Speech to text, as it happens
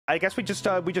I guess we just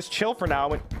chill for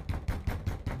now.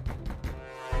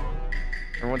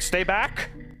 Everyone stay back.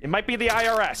 It might be the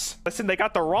IRS. Listen, they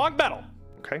got the wrong metal.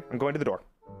 Okay, I'm going to the door.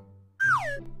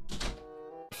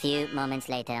 A few moments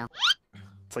later.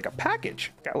 It's like a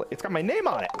package. It's got my name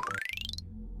on it.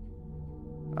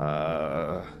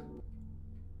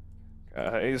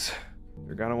 Guys,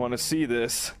 you're gonna want to see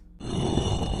this.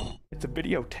 It's a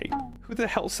videotape. Who the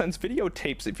hell sends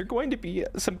videotapes? If you're going to be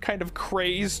some kind of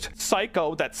crazed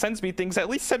psycho that sends me things, at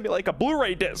least send me like a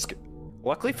Blu-ray disc.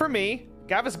 Luckily for me,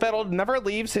 Gavis Bettel never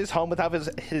leaves his home without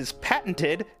his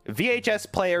patented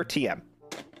VHS player TM.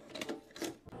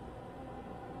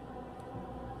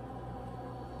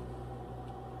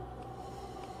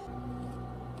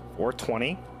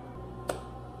 $420.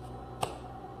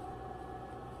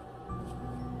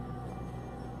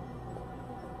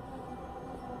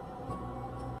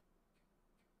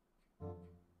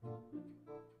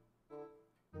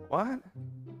 What?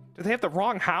 Do they have the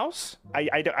wrong house?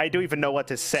 I don't even know what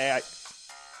to say.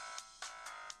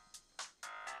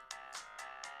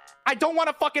 I don't want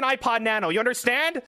a fucking iPod Nano, you understand?